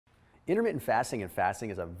Intermittent fasting and fasting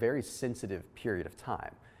is a very sensitive period of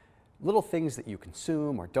time. Little things that you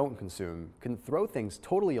consume or don't consume can throw things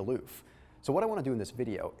totally aloof. So what I want to do in this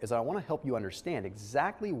video is I want to help you understand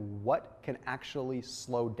exactly what can actually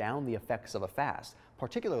slow down the effects of a fast,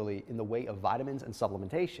 particularly in the way of vitamins and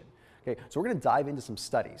supplementation. Okay, so we're going to dive into some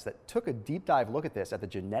studies that took a deep dive look at this at the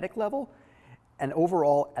genetic level and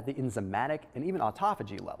overall at the enzymatic and even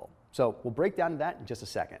autophagy level. So we'll break down that in just a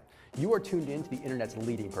second. You are tuned in to the internet's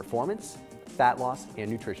leading performance, fat loss, and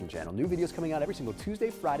nutrition channel. New videos coming out every single Tuesday,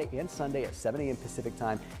 Friday, and Sunday at 7 a.m. Pacific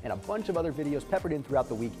time, and a bunch of other videos peppered in throughout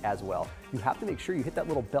the week as well. You have to make sure you hit that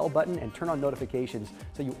little bell button and turn on notifications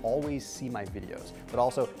so you always see my videos. But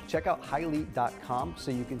also check out highly.com so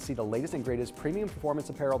you can see the latest and greatest premium performance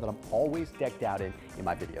apparel that I'm always decked out in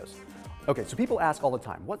my videos. Okay, so people ask all the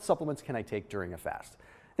time, what supplements can I take during a fast?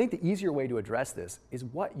 I think the easier way to address this is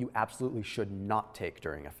what you absolutely should not take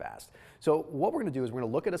during a fast. So what we're going to do is we're going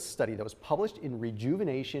to look at a study that was published in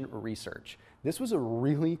Rejuvenation research. This was a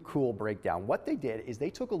really cool breakdown. What they did is they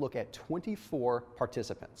took a look at 24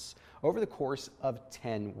 participants over the course of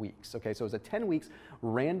 10 weeks. Okay, so it was a 10 weeks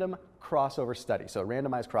random crossover study, so a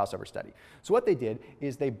randomized crossover study. So what they did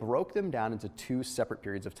is they broke them down into two separate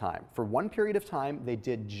periods of time. For one period of time, they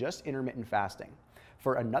did just intermittent fasting.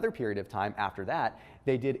 For another period of time after that,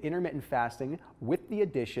 they did intermittent fasting with the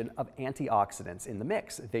addition of antioxidants in the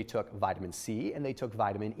mix. They took vitamin C and they took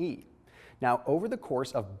vitamin E. Now, over the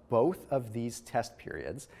course of both of these test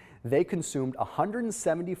periods, they consumed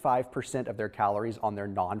 175% of their calories on their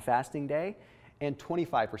non-fasting day and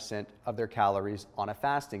 25% of their calories on a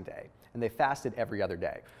fasting day. And they fasted every other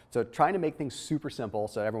day. So trying to make things super simple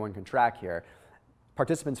so everyone can track here,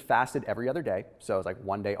 participants fasted every other day. So it was like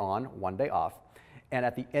one day on, one day off. And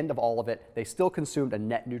at the end of all of it, they still consumed a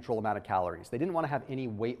net neutral amount of calories. They didn't want to have any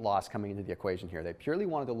weight loss coming into the equation here. They purely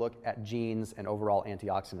wanted to look at genes and overall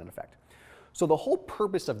antioxidant effect. So the whole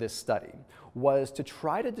purpose of this study was to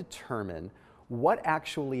try to determine what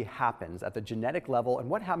actually happens at the genetic level and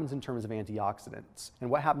what happens in terms of antioxidants and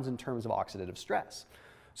what happens in terms of oxidative stress.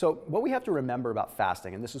 So what we have to remember about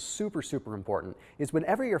fasting, and this is super, super important, is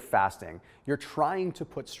whenever you're fasting, you're trying to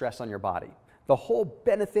put stress on your body. The whole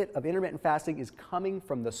benefit of intermittent fasting is coming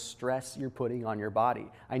from the stress you're putting on your body.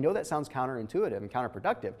 I know that sounds counterintuitive and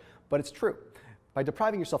counterproductive, but it's true. By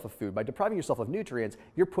depriving yourself of food, by depriving yourself of nutrients,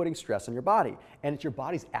 you're putting stress on your body. And it's your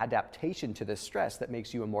body's adaptation to this stress that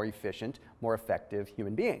makes you a more efficient, more effective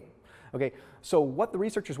human being. Okay, so what the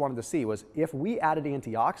researchers wanted to see was if we added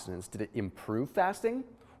antioxidants, did it improve fasting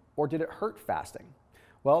or did it hurt fasting?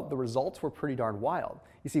 Well, the results were pretty darn wild.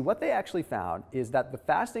 You see, what they actually found is that the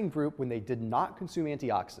fasting group, when they did not consume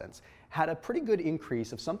antioxidants, had a pretty good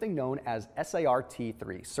increase of something known as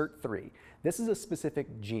SART3, SIRT3. This is a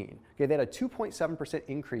specific gene. Okay, they had a 2.7%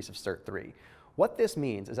 increase of SIRT3. What this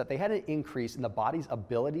means is that they had an increase in the body's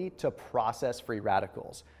ability to process free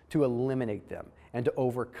radicals, to eliminate them, and to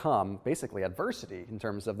overcome, basically, adversity in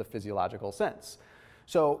terms of the physiological sense.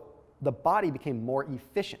 So the body became more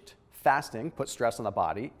efficient. Fasting put stress on the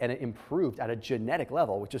body, and it improved at a genetic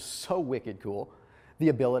level, which is so wicked cool, the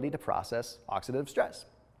ability to process oxidative stress.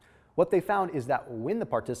 What they found is that when the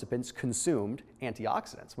participants consumed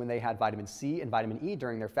antioxidants, when they had vitamin C and vitamin E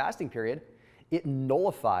during their fasting period, it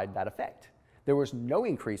nullified that effect. There was no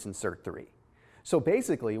increase in SIRT3. So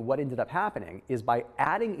basically, what ended up happening is by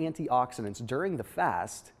adding antioxidants during the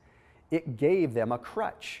fast, it gave them a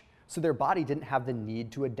crutch. So their body didn't have the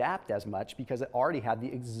need to adapt as much because it already had the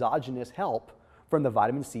exogenous help from the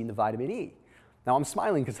vitamin C and the vitamin E. Now I'm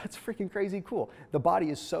smiling because that's freaking crazy cool. The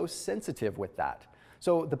body is so sensitive with that.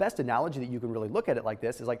 So the best analogy that you can really look at it like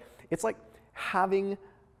this is it's like having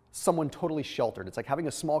someone totally sheltered. It's like having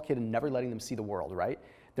a small kid and never letting them see the world, right?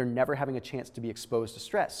 They're never having a chance to be exposed to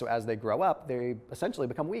stress. So as they grow up, they essentially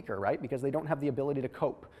become weaker, right? Because they don't have the ability to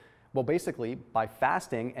cope. Well, basically, by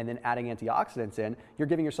fasting and then adding antioxidants in, you're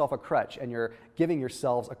giving yourself a crutch, and you're giving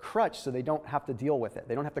yourselves a crutch so they don't have to deal with it.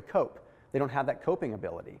 They don't have to cope. They don't have that coping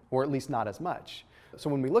ability, or at least not as much. So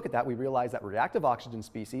when we look at that, we realize that reactive oxygen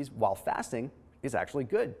species, while fasting, is actually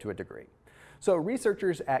good to a degree. So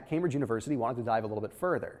researchers at Cambridge University wanted to dive a little bit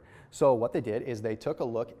further. So what they did is they took a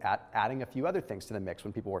look at adding a few other things to the mix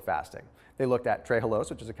when people were fasting. They looked at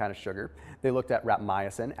trehalose, which is a kind of sugar. They looked at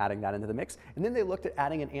rapamycin, adding that into the mix. And then they looked at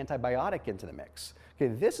adding an antibiotic into the mix.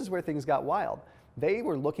 Okay, this is where things got wild. They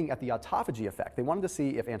were looking at the autophagy effect. They wanted to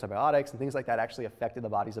see if antibiotics and things like that actually affected the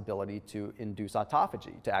body's ability to induce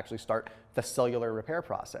autophagy, to actually start the cellular repair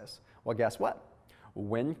process. Well, guess what?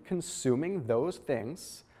 When consuming those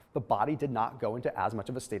things, the body did not go into as much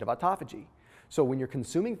of a state of autophagy. So when you're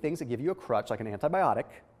consuming things that give you a crutch, like an antibiotic,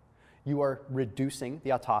 you are reducing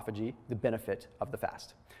the autophagy, the benefit of the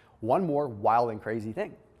fast. One more wild and crazy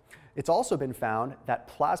thing. It's also been found that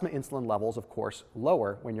plasma insulin levels, of course,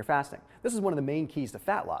 lower when you're fasting. This is one of the main keys to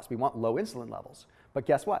fat loss. We want low insulin levels. But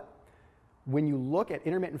guess what? When you look at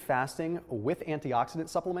intermittent fasting with antioxidant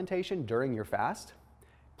supplementation during your fast,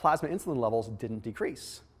 plasma insulin levels didn't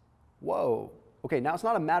decrease. Whoa. Okay, now it's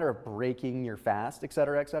not a matter of breaking your fast, et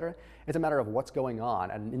cetera, et cetera. It's a matter of what's going on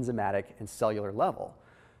at an enzymatic and cellular level.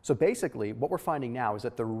 So basically, what we're finding now is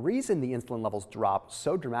that the reason the insulin levels drop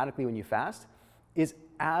so dramatically when you fast is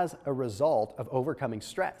as a result of overcoming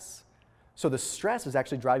stress. So the stress is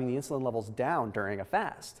actually driving the insulin levels down during a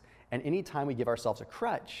fast. And anytime we give ourselves a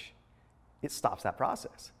crutch, it stops that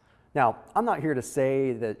process. Now, I'm not here to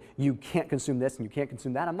say that you can't consume this and you can't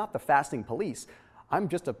consume that. I'm not the fasting police. I'm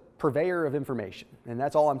just a purveyor of information. And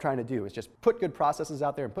that's all I'm trying to do is just put good processes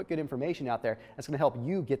out there and put good information out there that's going to help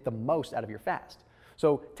you get the most out of your fast.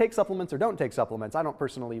 So take supplements or don't take supplements. I don't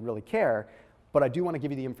personally really care, but I do want to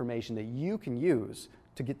give you the information that you can use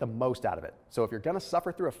to get the most out of it. So if you're going to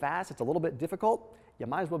suffer through a fast, it's a little bit difficult, you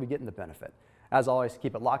might as well be getting the benefit. As always,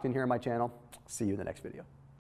 keep it locked in here on my channel. See you in the next video.